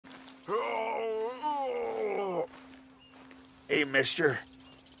Hey, mister.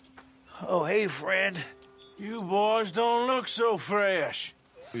 Oh, hey, friend. You boys don't look so fresh.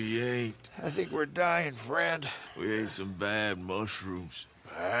 We ain't. I think we're dying, friend. We ate some bad mushrooms.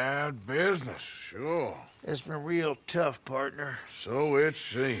 Bad business, sure. It's been real tough, partner. So it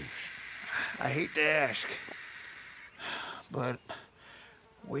seems. I hate to ask, but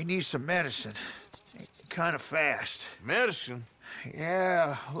we need some medicine. Kind of fast. Medicine?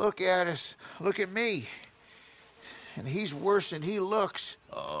 Yeah, look at us. Look at me. And he's worse than he looks.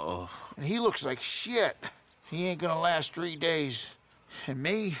 Oh. And he looks like shit. He ain't gonna last 3 days. And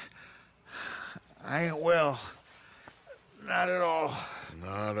me, I ain't well. Not at all.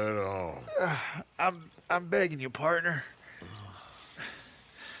 Not at all. I'm begging you, partner.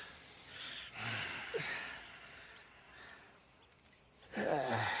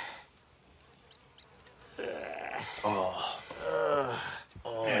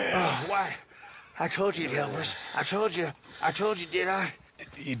 Why? I told you you'd help us. I told you, did I?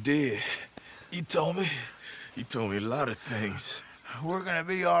 You did. You told me. You told me a lot of things. We're gonna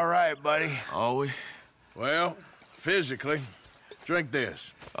be all right, buddy. Are we? Well, physically. Drink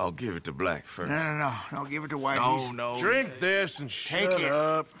this. I'll give it to Black first. No. Don't give it to Whitey. No. Drink this and shut Take it.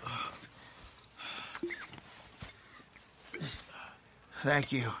 up.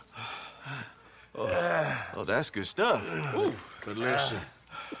 Thank you. Oh, that's good stuff. But listen,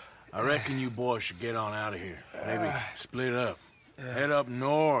 I reckon you boys should get on out of here. Maybe split up. Head up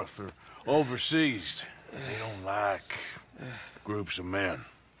north or overseas. They don't like groups of men.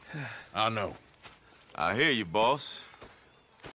 I know. I hear you, boss.